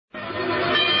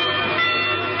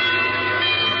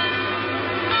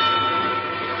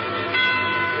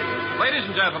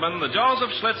and gentlemen, the Joseph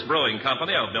Schlitz Brewing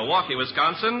Company of Milwaukee,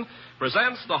 Wisconsin,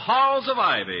 presents The Halls of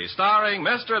Ivy, starring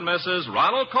Mr. and Mrs.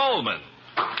 Ronald Coleman.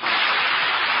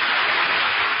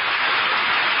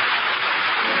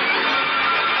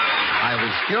 I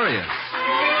was curious.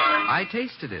 I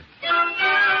tasted it.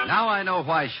 Now I know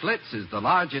why Schlitz is the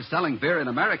largest selling beer in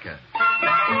America.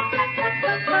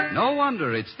 No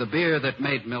wonder it's the beer that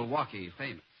made Milwaukee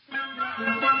famous.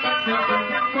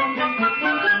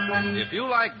 If you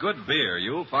like good beer,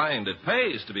 you'll find it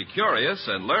pays to be curious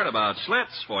and learn about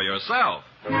Schlitz for yourself.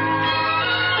 And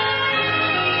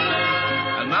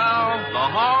now, The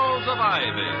Halls of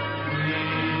Ivy.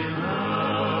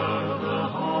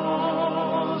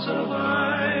 Of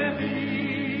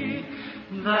ivy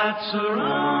that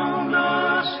surround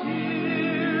us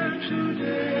here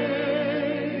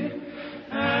today,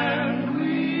 and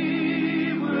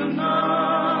we will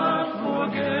not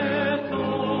forget,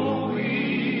 though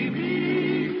we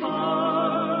be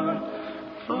far,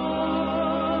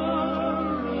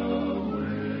 far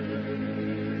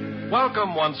away.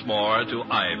 Welcome once more to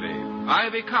Ivy.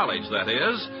 Ivy College, that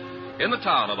is, in the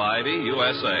town of Ivy,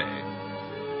 USA.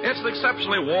 It's an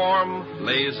exceptionally warm,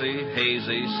 lazy,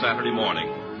 hazy Saturday morning,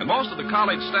 and most of the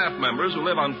college staff members who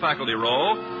live on Faculty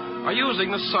Row are using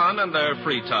the sun and their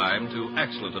free time to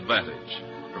excellent advantage.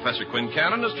 Professor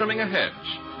Quincannon is trimming a hedge.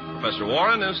 Professor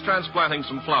Warren is transplanting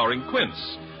some flowering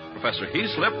quince. Professor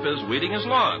Heaslip is weeding his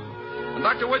lawn. And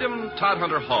Dr. William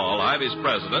Todhunter Hall, Ivy's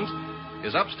president,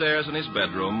 is upstairs in his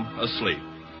bedroom, asleep.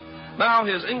 Now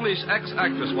his English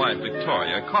ex-actress wife,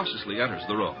 Victoria, cautiously enters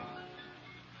the room.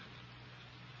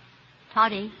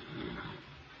 Toddy?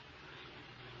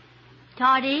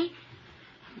 Toddy?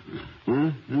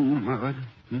 What?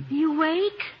 You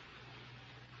awake?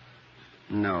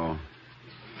 No.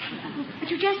 But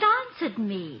you just answered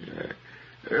me.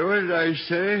 What did I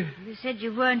say? You said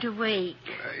you weren't awake.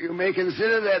 You may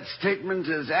consider that statement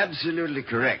as absolutely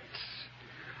correct.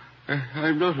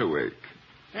 I'm not awake.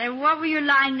 Then what were you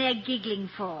lying there giggling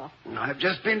for? I've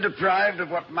just been deprived of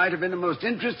what might have been a most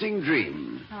interesting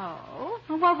dream. Oh?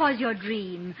 Well, what was your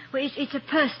dream? Well, it's a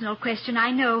personal question,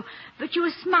 I know, but you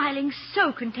were smiling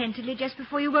so contentedly just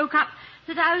before you woke up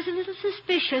that I was a little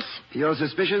suspicious. Your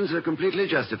suspicions are completely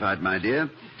justified, my dear.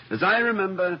 As I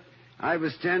remember, I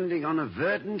was standing on a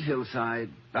verdant hillside,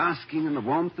 basking in the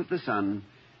warmth of the sun,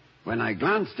 when I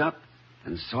glanced up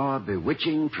and saw a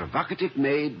bewitching, provocative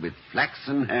maid with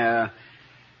flaxen hair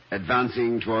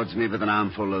advancing towards me with an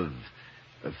armful of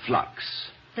flux.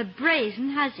 The brazen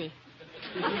hussy.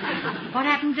 What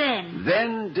happened then?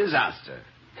 Then disaster.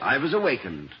 I was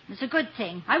awakened. It's a good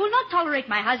thing. I will not tolerate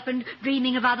my husband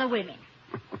dreaming of other women.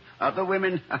 Other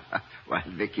women? Why,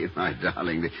 Vicky, my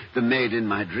darling, the maid in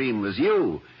my dream was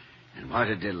you. And what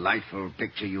a delightful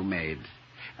picture you made.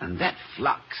 And that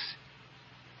flux.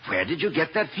 Where did you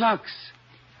get that flux?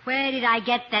 Where did I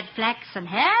get that flaxen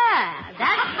hair?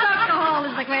 That's Dr. Hall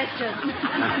is the question.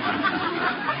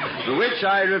 Which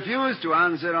I refuse to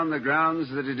answer on the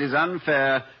grounds that it is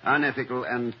unfair, unethical,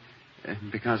 and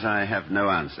because I have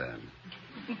no answer.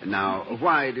 Now,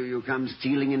 why do you come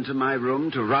stealing into my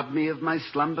room to rob me of my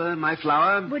slumber, my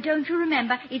flower? Well, don't you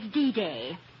remember? It's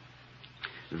D-Day.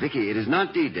 Vicky, it is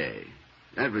not D-Day.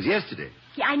 That was yesterday.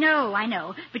 Yeah, I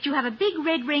know. But you have a big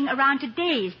red ring around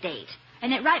today's date.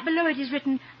 And right below it is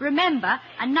written, remember,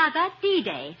 another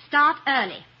D-Day. Start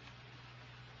early.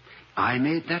 I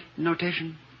made that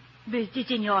notation? But it's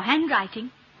in your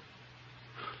handwriting.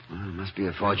 Well, it must be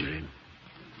a forgery.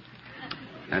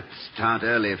 That start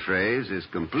early phrase is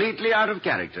completely out of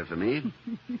character for me.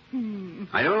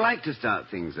 I don't like to start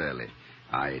things early.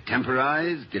 I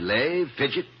temporize, delay,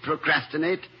 fidget,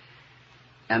 procrastinate,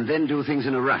 and then do things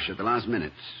in a rush at the last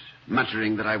minute,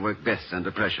 muttering that I work best under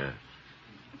pressure.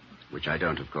 Which I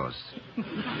don't, of course.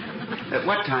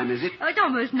 What time is it? Oh, it's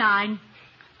almost 9.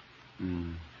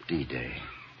 D-Day.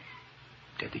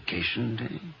 Dedication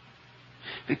Day?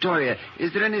 Victoria,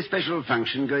 is there any special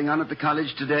function going on at the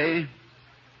college today?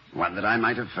 One that I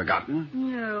might have forgotten?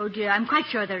 No, dear, I'm quite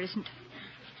sure there isn't.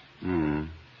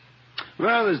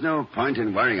 Well, there's no point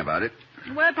in worrying about it.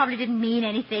 Well, it probably didn't mean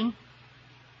anything.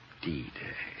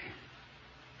 D-Day.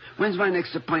 When's my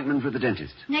next appointment with the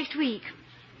dentist? Next week.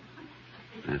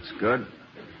 That's good.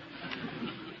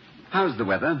 How's the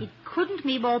weather? It couldn't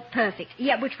be more perfect.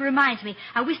 Yeah, which reminds me,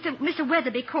 Mr.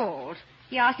 Weatherby called.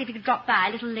 He asked if he could drop by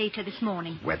a little later this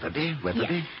morning. Weatherby?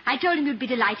 Yeah. I told him you'd be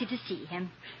delighted to see him.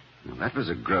 Well, that was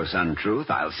a gross untruth.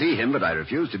 I'll see him, but I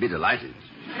refuse to be delighted.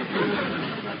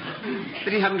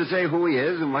 Did he happen to say who he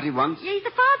is and what he wants? Yeah, he's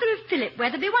the father of Philip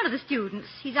Weatherby, one of the students.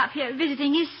 He's up here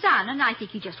visiting his son, and I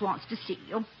think he just wants to see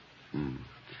you.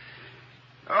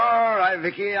 All right,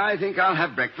 Vicky, I think I'll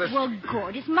have breakfast. Well,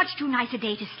 good. It's much too nice a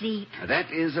day to sleep.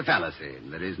 That is a fallacy.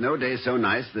 There is no day so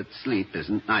nice that sleep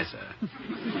isn't nicer.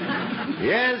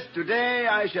 Yes, today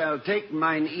I shall take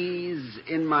mine ease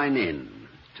in mine inn,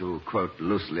 to quote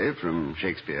loosely from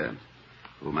Shakespeare,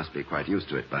 who must be quite used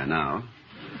to it by now.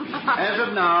 As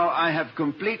of now, I have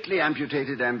completely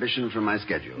amputated ambition from my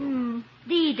schedule.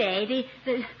 D-Day.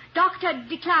 The doctor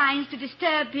declines to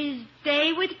disturb his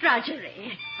day with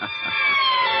drudgery.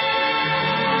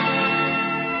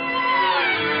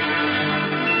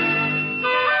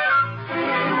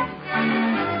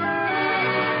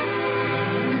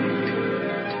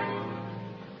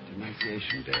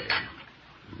 Denunciation Day.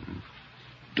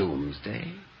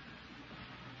 Doomsday.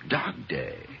 Dog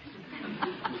Day.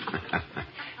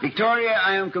 Victoria,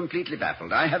 I am completely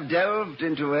baffled. I have delved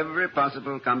into every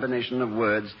possible combination of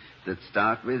words that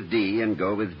start with D and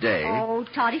go with day. Oh,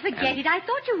 Toddy, forget it. I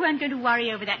thought you weren't going to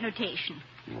worry over that notation.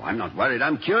 Oh, I'm not worried.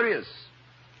 I'm curious.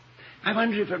 I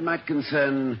wonder if it might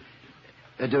concern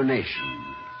a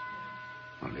donation.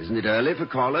 Well, isn't it early for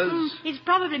callers? It's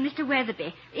probably Mr.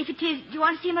 Weatherby. If it is, do you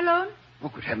want to see him alone?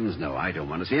 Oh, good heavens, no. I don't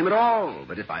want to see him at all.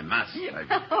 But if I must,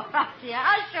 Oh, dear.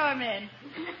 I'll show him in.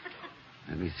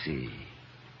 Let me see.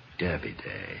 Derby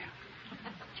Day.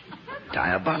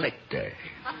 Diabolic Day.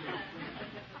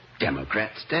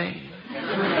 Democrats Day.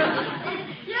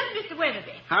 Yes, Mr.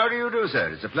 Weatherby. How do you do, sir?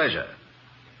 It's a pleasure.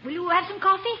 Will you have some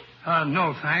coffee?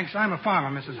 No, thanks. I'm a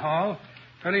farmer, Mrs. Hall.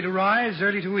 Early to rise,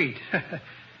 early to eat.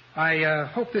 I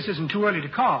hope this isn't too early to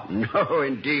call. No,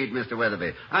 indeed, Mr.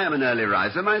 Weatherby. I am an early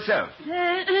riser myself.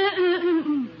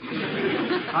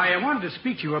 I wanted to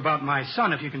speak to you about my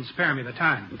son, if you can spare me the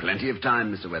time. Plenty of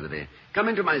time, Mr. Weatherby. Come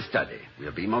into my study.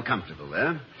 We'll be more comfortable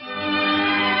there.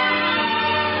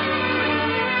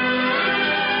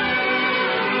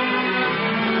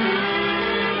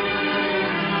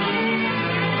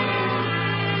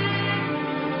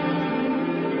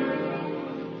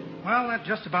 Well, that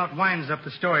just about winds up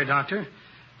the story, Doctor. It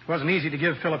wasn't easy to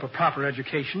give Philip a proper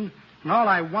education, and all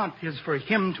I want is for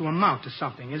him to amount to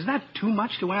something. Is that too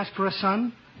much to ask for a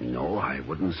son? No, I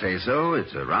wouldn't say so.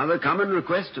 It's a rather common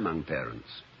request among parents.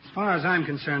 As far as I'm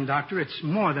concerned, Doctor, it's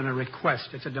more than a request.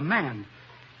 It's a demand.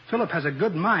 Philip has a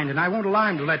good mind, and I won't allow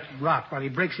him to let it rot while he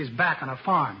breaks his back on a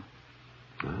farm.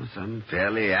 Well, some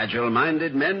fairly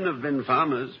agile-minded men have been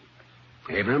farmers.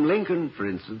 Abraham Lincoln, for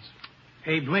instance.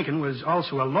 Abe Lincoln was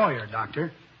also a lawyer,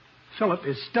 Doctor. Philip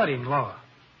is studying law.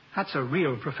 That's a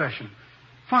real profession.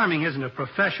 Farming isn't a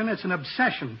profession, it's an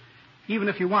obsession. Even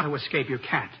if you want to escape, you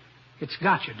can't. It's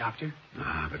got you, Doctor.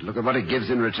 Ah, but look at what it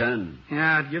gives in return.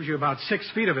 Yeah, it gives you about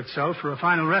 6 feet of itself for a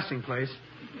final resting place.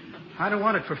 I don't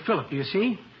want it for Philip, do you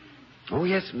see? Oh,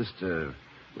 yes, Mr.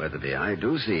 Weatherby, I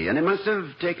do see. And it must have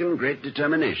taken great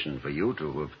determination for you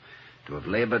to have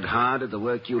labored hard at the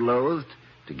work you loathed,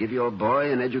 to give your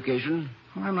boy an education.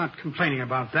 Well, I'm not complaining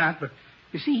about that, but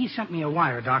you see, he sent me a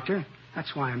wire, Doctor.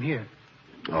 That's why I'm here.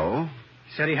 Oh?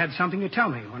 He said he had something to tell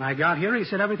me. When I got here, he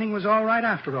said everything was all right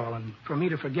after all, and for me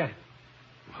to forget it.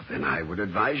 Well, then I would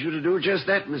advise you to do just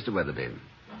that, Mr. Weatherby.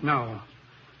 No.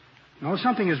 No,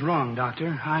 something is wrong,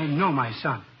 Doctor. I know my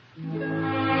son.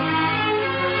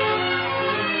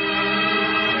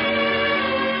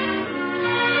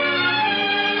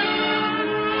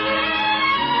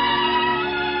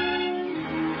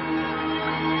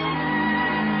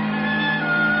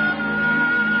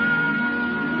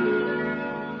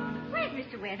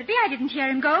 I didn't hear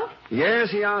him go.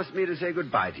 Yes, he asked me to say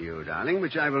goodbye to you, darling,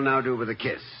 which I will now do with a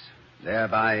kiss,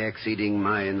 thereby exceeding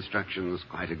my instructions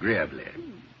quite agreeably.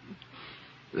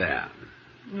 There.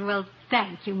 Well,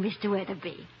 thank you, Mr.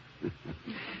 Weatherby.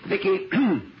 Vicky,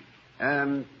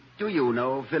 do you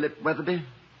know Philip Weatherby?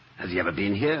 Has he ever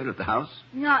been here at the house?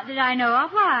 Not that I know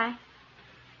of. Why?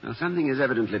 Now, something is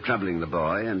evidently troubling the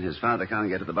boy, and his father can't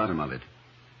get at the bottom of it.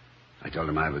 I told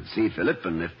him I would see Philip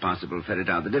and, if possible, ferret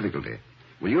out the difficulty.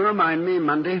 Will you remind me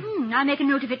Monday? I'll make a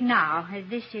note of it now. As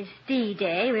this is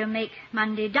D-Day, we'll make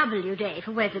Monday W Day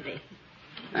for Weatherby.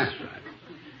 That's right.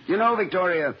 You know,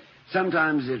 Victoria,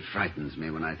 sometimes it frightens me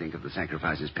when I think of the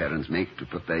sacrifices parents make to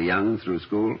put their young through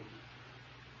school.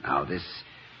 Now, this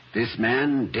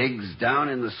man digs down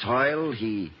in the soil.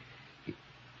 He...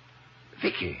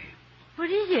 Vicky.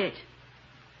 What is it?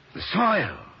 The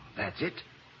soil. That's it.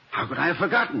 How could I have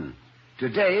forgotten?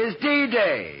 Today is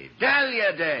D-Day.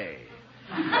 Dahlia Day.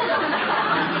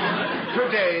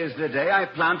 Today is the day I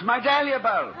plant my dahlia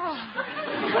bulbs.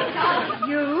 Oh.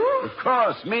 You? Of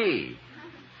course, me.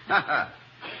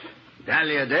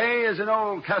 Dahlia Day is an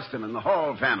old custom in the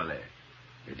Hall family.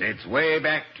 It dates way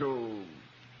back to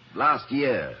last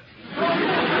year.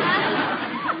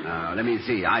 Now, let me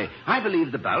see. I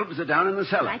believe the bulbs are down in the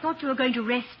cellar. I thought you were going to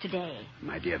rest today.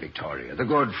 My dear Victoria, the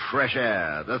good fresh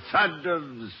air, the thud of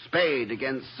spade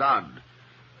against sod,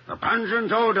 the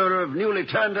pungent odor of newly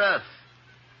turned earth.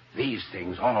 These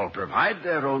things all provide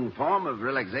their own form of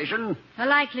relaxation. A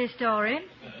likely story.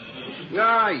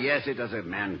 Ah, yes, it does a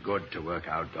man good to work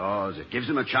outdoors. It gives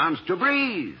him a chance to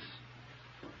breathe,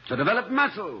 to develop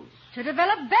muscles. To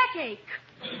develop backache.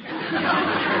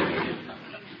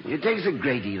 It takes a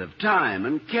great deal of time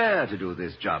and care to do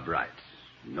this job right.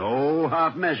 No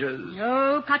half measures.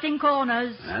 No cutting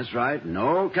corners. That's right,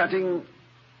 no cutting.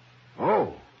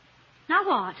 Oh, Now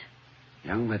what?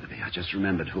 young Weatherby, I just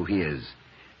remembered who he is.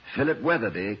 Philip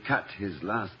Weatherby cut his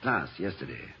last class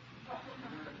yesterday.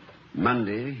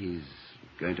 Monday, he's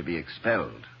going to be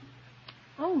expelled.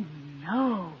 Oh,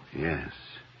 no. Yes.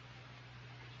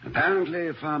 Apparently,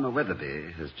 Farmer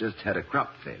Weatherby has just had a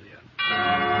crop failure.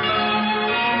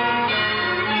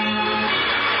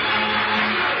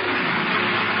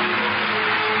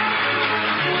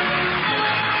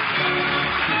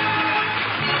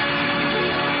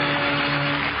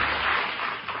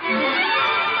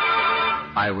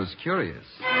 I was curious.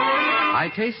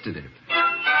 I tasted it.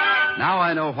 Now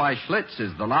I know why Schlitz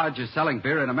is the largest selling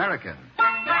beer in America.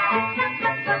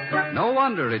 No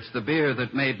wonder it's the beer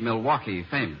that made Milwaukee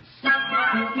famous.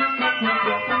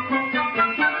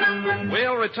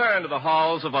 We'll return to the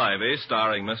Halls of Ivy,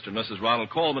 starring Mr. and Mrs. Ronald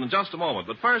Colman, in just a moment.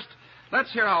 But first,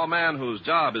 let's hear how a man whose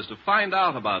job is to find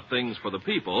out about things for the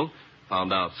people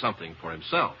found out something for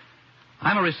himself.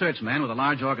 I'm a research man with a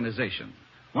large organization.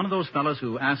 One of those fellows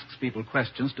who asks people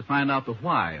questions to find out the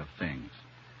why of things.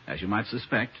 As you might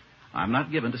suspect, I'm not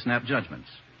given to snap judgments.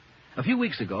 A few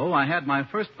weeks ago, I had my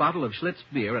first bottle of Schlitz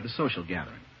beer at a social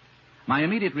gathering. My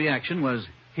immediate reaction was,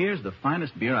 here's the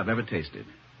finest beer I've ever tasted.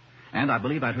 And I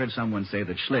believe I'd heard someone say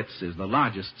that Schlitz is the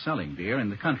largest selling beer in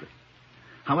the country.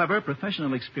 However,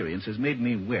 professional experience has made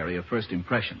me wary of first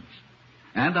impressions.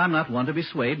 And I'm not one to be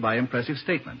swayed by impressive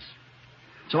statements.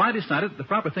 So I decided that the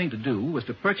proper thing to do was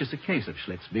to purchase a case of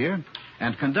Schlitz beer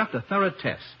and conduct a thorough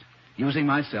test, using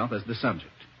myself as the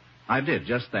subject. I did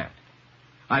just that.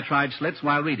 I tried Schlitz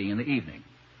while reading in the evening,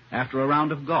 after a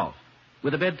round of golf,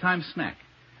 with a bedtime snack,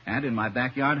 and in my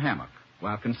backyard hammock,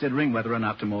 while considering whether or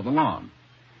not to mow the lawn.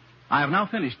 I have now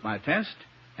finished my test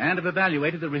and have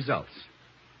evaluated the results.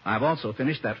 I have also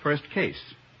finished that first case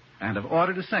and have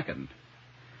ordered a second.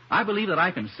 I believe that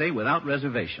I can say without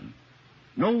reservation,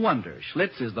 no wonder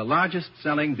Schlitz is the largest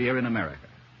selling beer in America.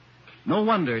 No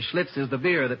wonder Schlitz is the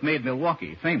beer that made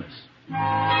Milwaukee famous.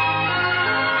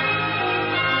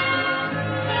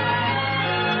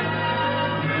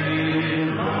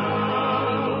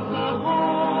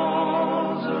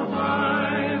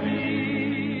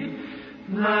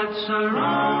 That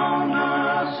surround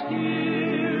us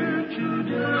here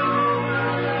today.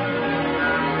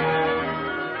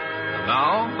 And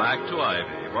now, back to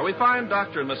Ivy, where we find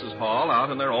Dr. and Mrs. Hall out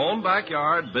in their own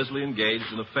backyard, busily engaged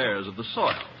in affairs of the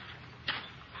soil.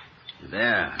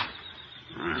 There.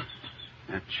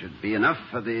 That should be enough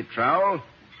for the trowel.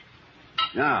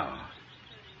 Now,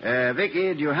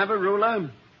 Vicky, do you have a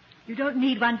ruler? You don't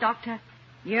need one, Doctor.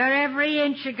 You're every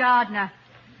inch a gardener.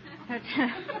 But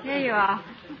here you are.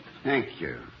 Thank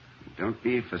you. Don't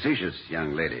be facetious,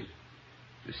 young lady.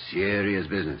 It's serious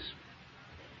business.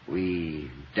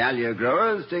 We dahlia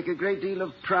growers take a great deal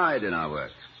of pride in our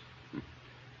work.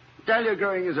 Dahlia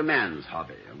growing is a man's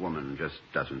hobby. A woman just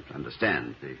doesn't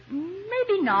understand the...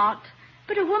 Maybe not.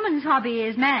 But a woman's hobby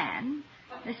is man,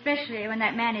 especially when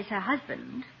that man is her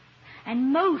husband.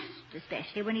 And most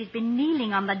especially when he's been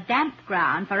kneeling on the damp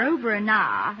ground for over an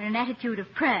hour in an attitude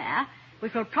of prayer,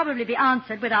 which will probably be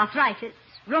answered with arthritis,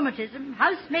 rheumatism,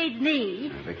 housemaid's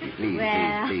knee. Vicky, please,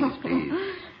 Well, please.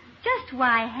 Just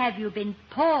why have you been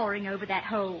poring over that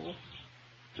hole?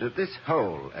 This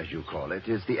hole, as you call it,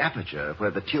 is the aperture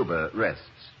where the tuber rests.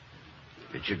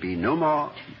 It should be no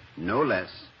more, no less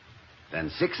than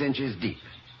 6 inches deep.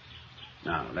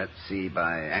 Now, let's see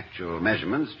by actual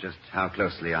measurements just how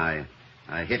closely I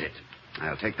hit it.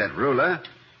 I'll take that ruler,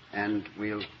 and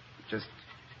we'll just...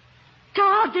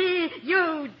 Toddy,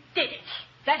 you did it.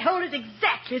 That hole is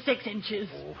exactly 6 inches.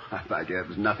 Oh, my dear, it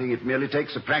was nothing. It merely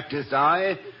takes a practiced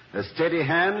eye, a steady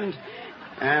hand,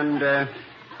 and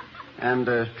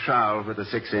a trowel with a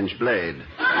 6-inch blade.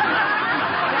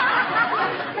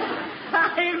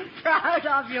 I'm proud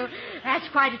of you. That's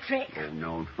quite a trick. Oh,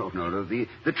 no.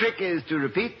 The trick is to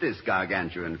repeat this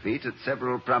gargantuan feat at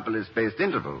several properly spaced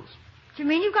intervals. Do you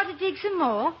mean you've got to dig some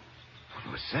more?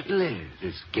 Oh, certainly.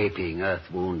 This gaping earth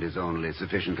wound is only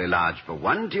sufficiently large for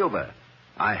one tuber.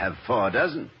 I have 4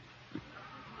 dozen.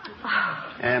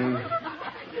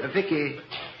 Vicky,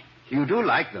 You do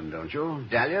like them, don't you?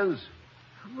 Dahlias?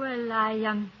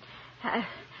 Well,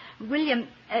 William,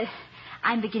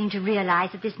 I'm beginning to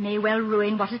realize that this may well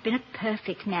ruin what has been a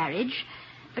perfect marriage.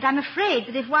 But I'm afraid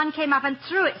that if one came up and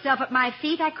threw itself at my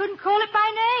feet, I couldn't call it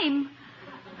by name.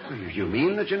 You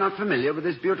mean that you're not familiar with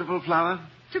this beautiful flower?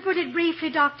 To put it briefly,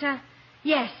 Doctor,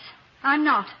 yes, I'm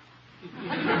not.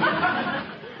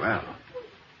 Well,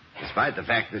 despite the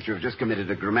fact that you've just committed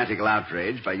a grammatical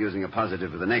outrage by using a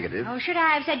positive with a negative... Oh, should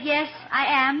I have said yes, I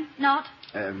am, not?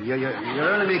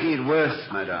 You're only making it worse,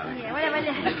 my darling. Yeah, well,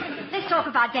 let's talk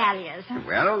about dahlias.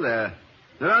 Well, there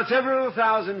are several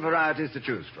thousand varieties to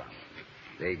choose from.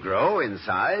 They grow in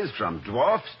size from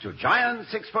dwarfs to giant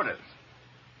 6-footers.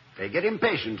 They get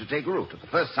impatient to take root at the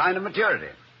first sign of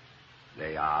maturity.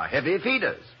 They are heavy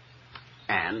feeders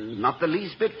and not the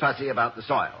least bit fussy about the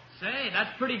soil. Say,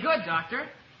 that's pretty good, Doctor.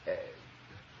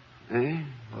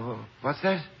 Oh, what's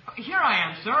that? Here I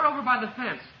am, sir, over by the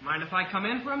fence. Mind if I come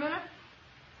in for a minute?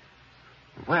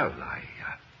 Well,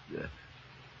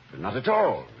 not at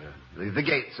all. The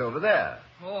gate's over there.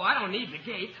 Oh, I don't need the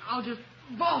gate. I'll just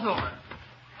bolt over.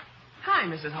 Hi,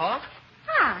 Mrs. Hall.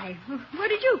 Hi. Where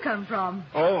did you come from?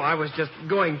 Oh, I was just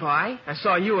going by. I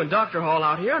saw you and Dr. Hall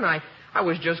out here, and I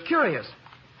was just curious.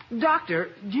 Doctor,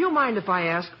 do you mind if I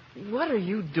ask, what are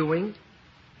you doing?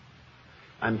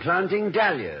 I'm planting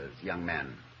dahlias, young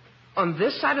man. On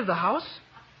this side of the house?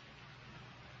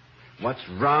 What's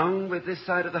wrong with this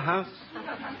side of the house?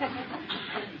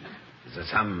 Is there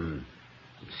some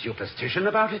superstition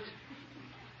about it?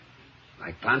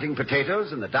 Like planting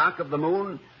potatoes in the dark of the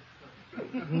moon?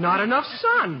 Not enough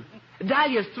sun.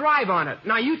 Dahlias thrive on it.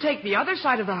 Now, you take the other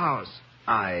side of the house.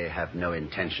 I have no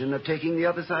intention of taking the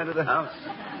other side of the house.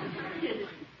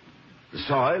 The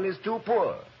soil is too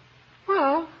poor.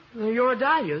 Well, your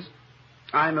dahlias.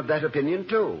 I'm of that opinion,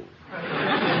 too.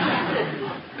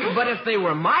 But if they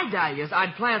were my dahlias,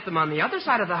 I'd plant them on the other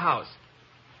side of the house.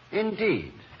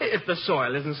 Indeed. If the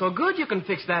soil isn't so good, you can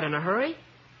fix that in a hurry.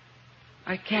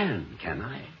 I can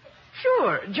I?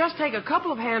 Sure. Just take a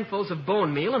couple of handfuls of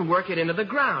bone meal and work it into the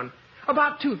ground.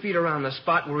 About 2 feet around the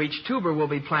spot where each tuber will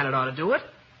be planted ought to do it.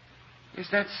 Is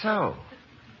that so?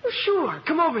 Well, sure.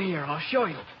 Come over here. I'll show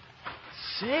you.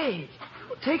 Say,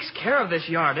 who takes care of this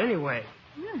yard anyway?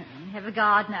 Have a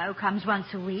gardener who comes once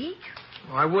a week.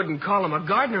 Oh, I wouldn't call him a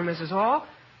gardener, Mrs. Hall.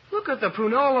 Look at the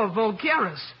Prunella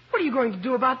vulgaris. What are you going to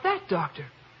do about that, Doctor?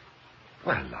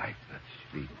 Well,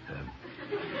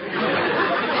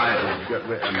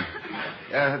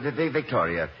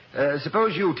 Victoria,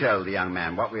 suppose you tell the young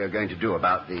man what we are going to do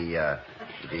about the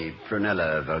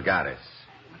Prunella vulgaris.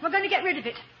 We're going to get rid of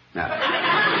it.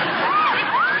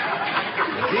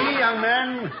 See, young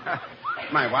man,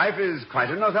 my wife is quite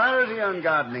an authority on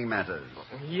gardening matters.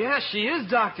 Yes, she is,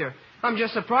 Doctor. I'm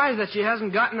just surprised that she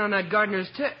hasn't gotten on that gardener's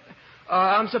tip.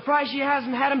 I'm surprised she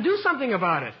hasn't had him do something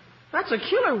about it. That's a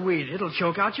killer weed. It'll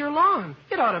choke out your lawn.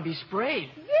 It ought to be sprayed.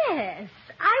 Yes.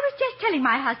 I was just telling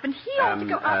my husband he ought to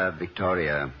go up.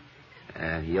 Victoria,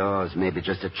 yours may be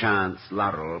just a chance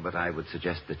laurel, but I would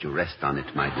suggest that you rest on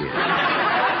it, my dear.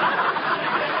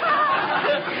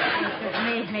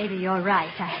 Maybe you're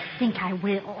right. I think I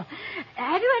will.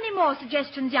 Have you any more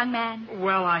suggestions, young man?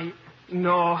 Well,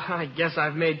 No, I guess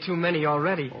I've made too many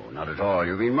already. Oh, not at all.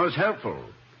 You've been most helpful.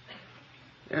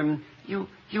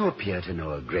 You appear to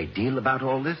know a great deal about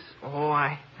all this. Oh,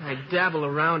 I dabble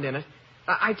around in it.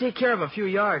 I take care of a few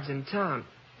yards in town.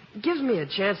 It gives me a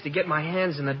chance to get my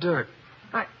hands in the dirt.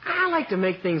 I like to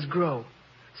make things grow.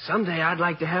 Someday I'd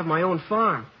like to have my own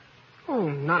farm. Oh,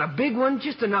 not a big one,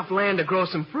 just enough land to grow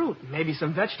some fruit, maybe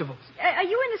some vegetables. Are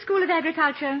you in the School of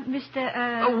Agriculture,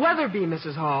 Mr. Weatherby,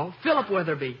 Mrs. Hall. Philip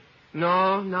Weatherby.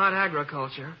 No, not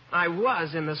agriculture. I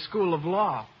was in the School of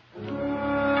Law.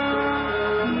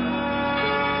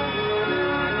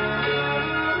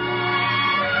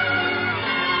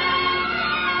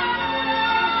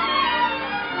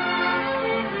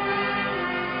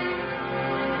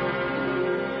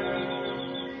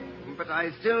 I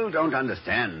still don't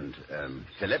understand,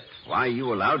 Philip, why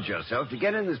you allowed yourself to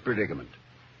get in this predicament.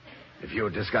 If you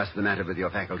had discussed the matter with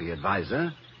your faculty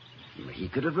advisor, he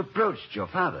could have approached your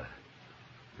father.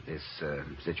 This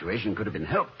situation could have been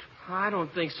helped. I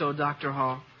don't think so, Dr.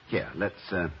 Hall. Here, let's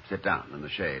sit down in the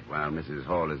shade while Mrs.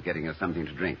 Hall is getting us something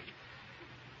to drink.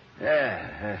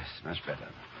 Yes, much better.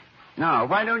 Now,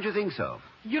 why don't you think so?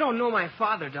 You don't know my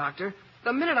father, Doctor.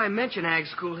 The minute I mention ag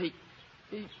school,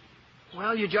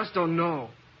 Well, you just don't know.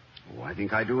 Oh, I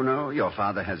think I do know. Your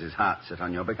father has his heart set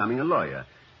on your becoming a lawyer.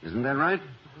 Isn't that right?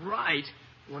 Right.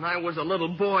 When I was a little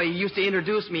boy, he used to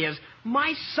introduce me as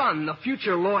my son, the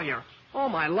future lawyer. All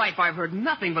my life, I've heard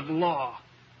nothing but law.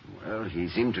 Well, he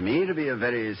seemed to me to be a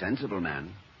very sensible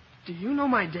man. Do you know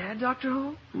my dad, Dr.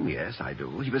 Hall? Yes, I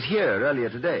do. He was here earlier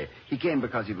today. He came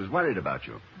because he was worried about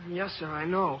you. Yes, sir, I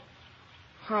know.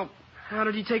 How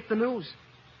did he take the news?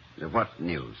 What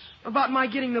news? About my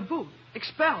getting the boot.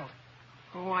 Expelled.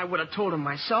 Oh, I would have told him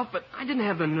myself, but I didn't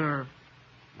have the nerve.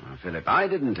 Philip, I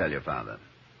didn't tell your father.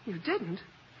 You didn't?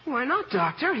 Why not,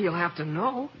 Doctor? He'll have to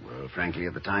know. Well, frankly,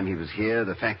 at the time he was here,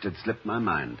 the fact had slipped my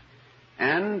mind.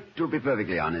 And, to be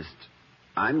perfectly honest,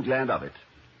 I'm glad of it.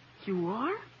 You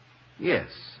are? Yes,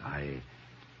 I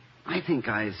think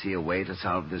I see a way to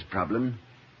solve this problem.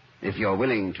 If you're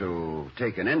willing to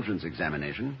take an entrance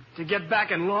examination. To get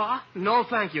back in law? No,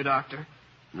 thank you, Doctor.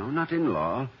 No, not in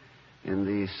law. In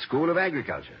the School of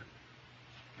Agriculture.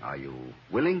 Are you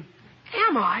willing?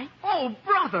 Am I? Oh,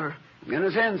 brother. In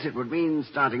a sense, it would mean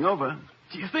starting over.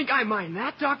 Do you think I mind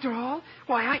that, Dr. Hall?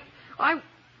 Why, I...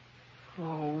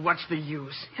 Oh, what's the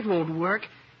use? It won't work.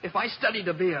 If I studied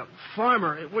to be a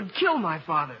farmer, it would kill my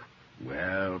father.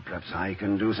 Well, perhaps I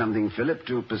can do something, Philip,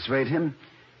 to persuade him.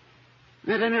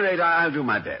 At any rate, I'll do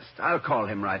my best. I'll call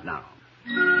him right now.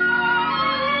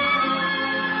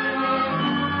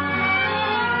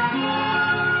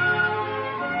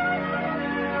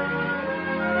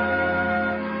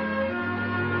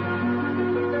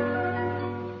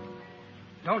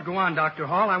 Don't go on, Dr.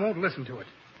 Hall. I won't listen to it.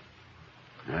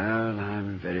 Well,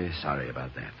 I'm very sorry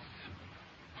about that.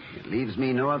 It leaves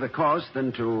me no other course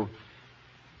than to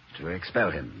expel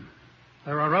him.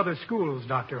 There are other schools,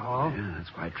 Dr. Hall. Yeah, that's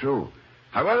quite true.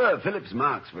 However, Philip's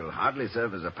marks will hardly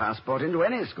serve as a passport into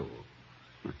any school.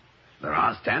 There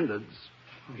are standards.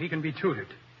 He can be tutored.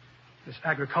 This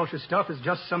agriculture stuff is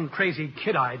just some crazy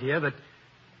kid idea that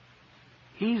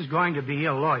he's going to be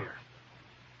a lawyer.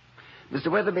 Mr.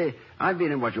 Weatherby, I've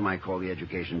been in what you might call the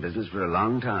education business for a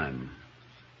long time.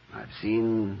 I've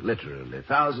seen, literally,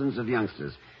 thousands of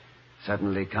youngsters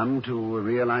suddenly come to a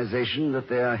realization that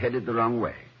they are headed the wrong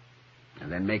way,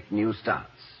 and then make new starts.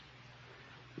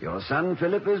 Your son,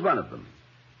 Philip, is one of them.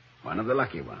 One of the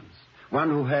lucky ones. One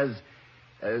who has,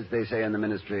 as they say in the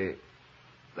ministry,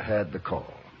 heard the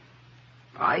call.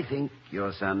 I think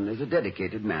your son is a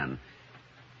dedicated man.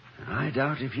 I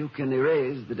doubt if you can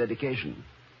erase the dedication.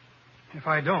 If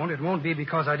I don't, it won't be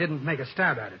because I didn't make a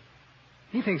stab at it.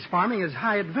 He thinks farming is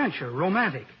high adventure,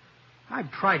 romantic. I've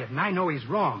tried it, and I know he's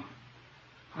wrong.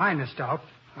 I missed out.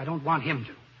 I don't want him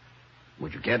to.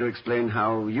 Would you care to explain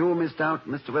how you missed out,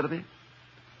 Mr. Weatherby?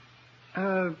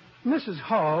 Mrs.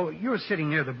 Hall, you're sitting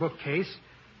near the bookcase.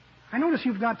 I notice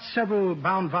you've got several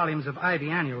bound volumes of Ivy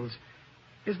annuals.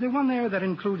 Is there one there that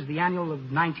includes the annual of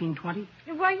 1920?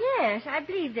 Why, yes, I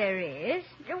believe there is.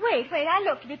 Wait, I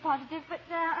look to be positive, but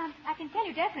I can tell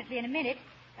you definitely in a minute.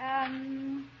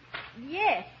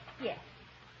 Yes.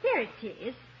 Here it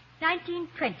is,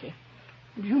 1920.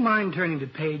 Do you mind turning to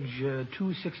page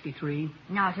 263?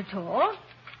 Not at all.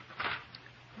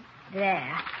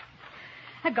 There.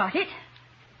 I got it.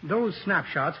 Those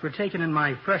snapshots were taken in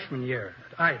my freshman year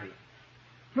at Ivy.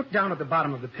 Look down at the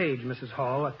bottom of the page, Mrs.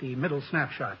 Hall, at the middle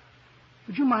snapshot.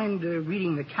 Would you mind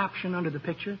reading the caption under the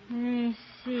picture? Let me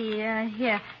see.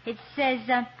 Here. It says,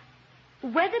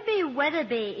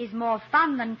 Weatherby is more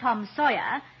fun than Tom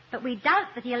Sawyer, but we doubt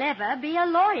that he'll ever be a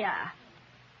lawyer.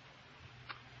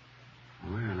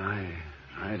 Well,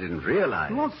 I didn't realize.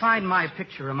 You won't find my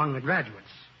picture among the graduates.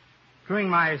 During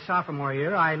my sophomore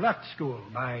year, I left school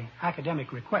by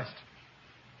academic request.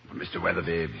 Mr.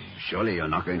 Weatherby, surely you're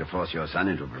not going to force your son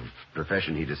into a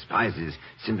profession he despises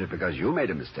simply because you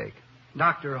made a mistake.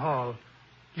 Dr. Hall,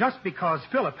 just because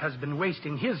Philip has been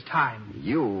wasting his time.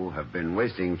 You have been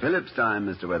wasting Philip's time,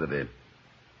 Mr. Weatherby.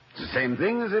 It's the same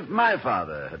thing as if my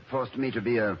father had forced me to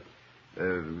be a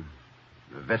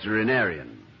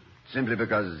veterinarian simply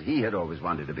because he had always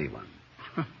wanted to be one.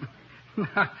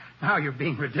 Now you're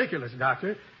being ridiculous,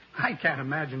 Doctor. I can't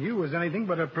imagine you as anything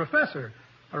but a professor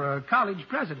or a college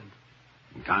president.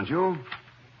 Can't you?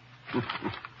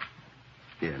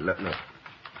 Here, look.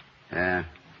 Here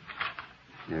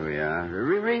we are.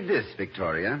 Read this,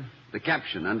 Victoria. The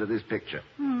caption under this picture.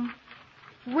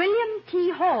 William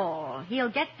T. Hall.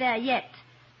 He'll get there yet.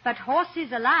 But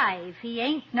horses alive. He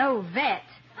ain't no vet.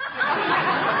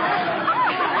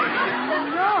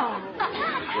 No.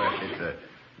 Well,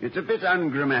 it's a bit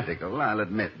ungrammatical, I'll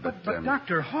admit, but... But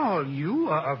Dr. Hall, you,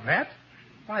 a vet?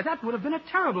 Why, that would have been a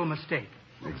terrible mistake.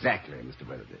 Exactly, Mr.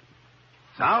 Weatherby.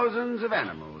 Thousands of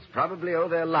animals probably owe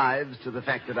their lives to the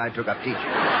fact that I took up teaching.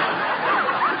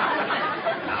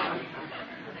 Now,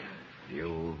 do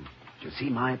you see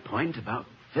my point about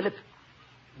Philip?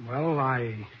 Well,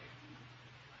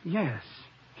 Yes.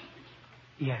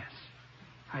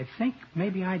 I think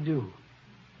maybe I do.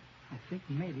 I think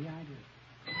maybe I do.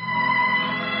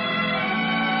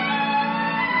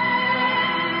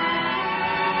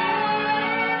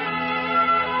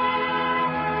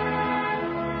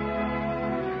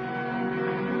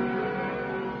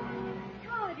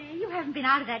 Tardy, you haven't been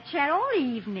out of that chair all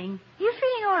evening. You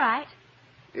feeling all right?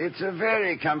 It's a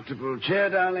very comfortable chair,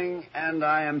 darling, and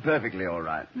I am perfectly all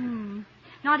right.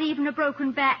 Not even a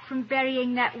broken back from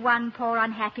burying that one poor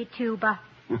unhappy tuber.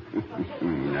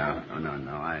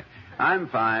 No. I'm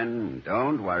fine.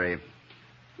 Don't worry.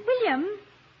 William,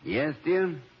 Yes, dear?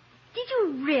 did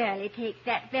you really take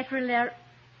that that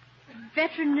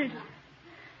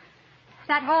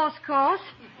horse course?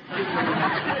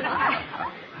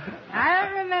 I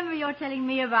don't remember your telling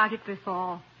me about it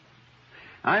before.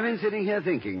 I've been sitting here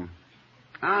thinking,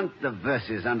 aren't the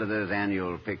verses under those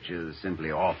annual pictures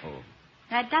simply awful?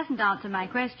 That doesn't answer my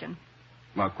question.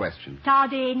 What question?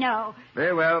 Tardy, no.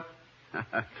 Very well.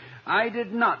 I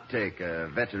did not take a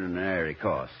veterinary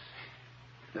course.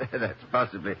 That's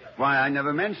possibly why I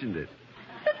never mentioned it.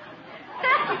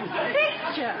 That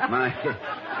picture.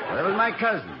 That was my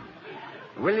cousin,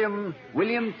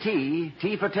 William T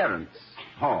for Terence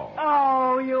Hall.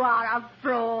 Oh, you are a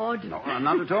fraud. No,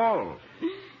 not at all.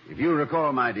 If you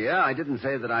recall, my dear, I didn't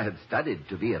say that I had studied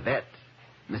to be a vet.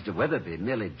 Mr. Weatherby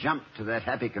merely jumped to that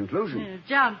happy conclusion.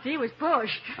 Jumped. He was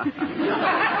pushed.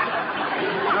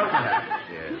 Perhaps,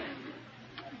 yes.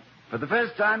 For the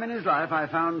first time in his life, I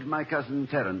found my cousin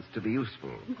Terence to be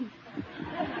useful.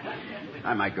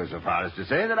 I might go so far as to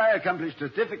say that I accomplished a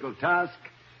difficult task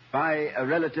by a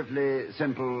relatively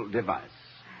simple device.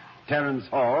 Terence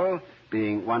Hall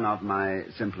being one of my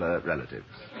simpler relatives.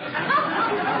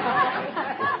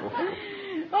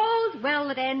 All's well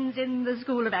that ends in the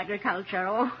School of Agriculture,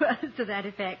 or to that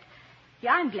effect.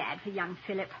 Yeah, I'm glad for young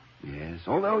Philip. Yes,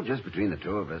 although just between the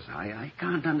two of us, I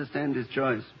can't understand his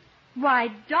choice. Why,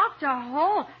 Dr.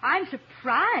 Hall, I'm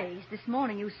surprised this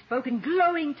morning you spoke in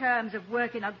glowing terms of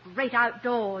work in a great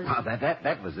outdoors. Oh,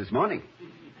 that was this morning.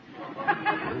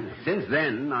 Since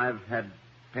then, I've had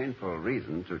painful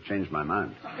reason to change my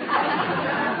mind.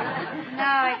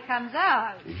 Now it comes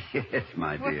out. Yes,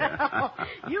 my dear. Well,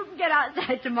 you can get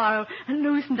outside tomorrow and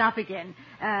loosen up again.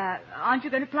 Aren't you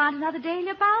going to plant another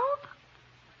dahlia bulb?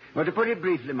 Well, to put it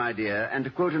briefly, my dear, and to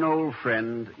quote an old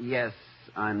friend, yes,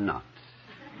 I'm not.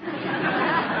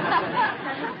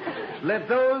 Let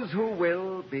those who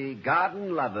will be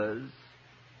garden lovers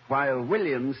while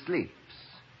William sleeps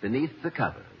beneath the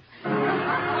covers.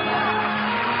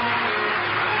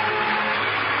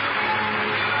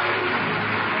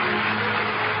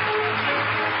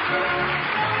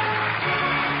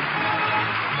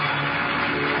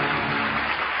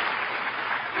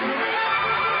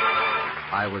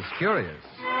 I was curious.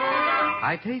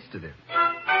 I tasted it.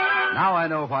 Now I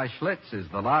know why Schlitz is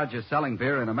the largest selling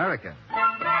beer in America.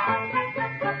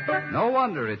 No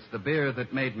wonder it's the beer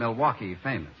that made Milwaukee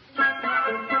famous.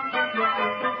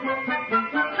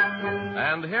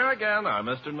 And here again are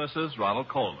Mr. and Mrs. Ronald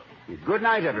Coleman. Good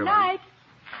night, everyone. Good night.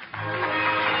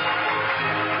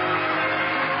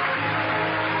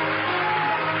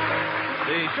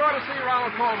 Be sure to see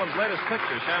Ronald Coleman's latest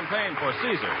picture, Champagne for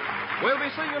Caesar. We'll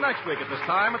be seeing you next week at this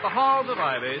time at the Halls of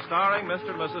Ivy, starring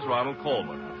Mr. and Mrs. Ronald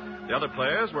Coleman. The other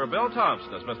players were Bill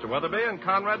Thompson as Mr. Weatherby and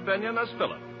Conrad Benyon as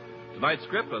Philip. Tonight's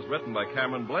script was written by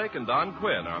Cameron Blake and Don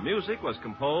Quinn. Our music was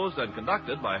composed and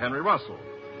conducted by Henry Russell.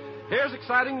 Here's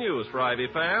exciting news for Ivy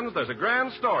fans. There's a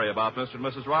grand story about Mr. and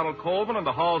Mrs. Ronald Coleman and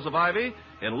the Halls of Ivy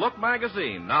in Look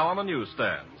magazine, now on the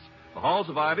newsstands. The Halls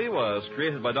of Ivy was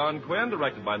created by Don Quinn,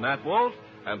 directed by Nat Wolf,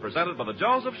 and presented by the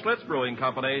Joseph Schlitz Brewing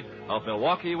Company of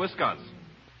Milwaukee, Wisconsin.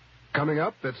 Coming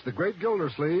up, it's The Great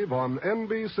Gildersleeve on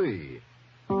NBC.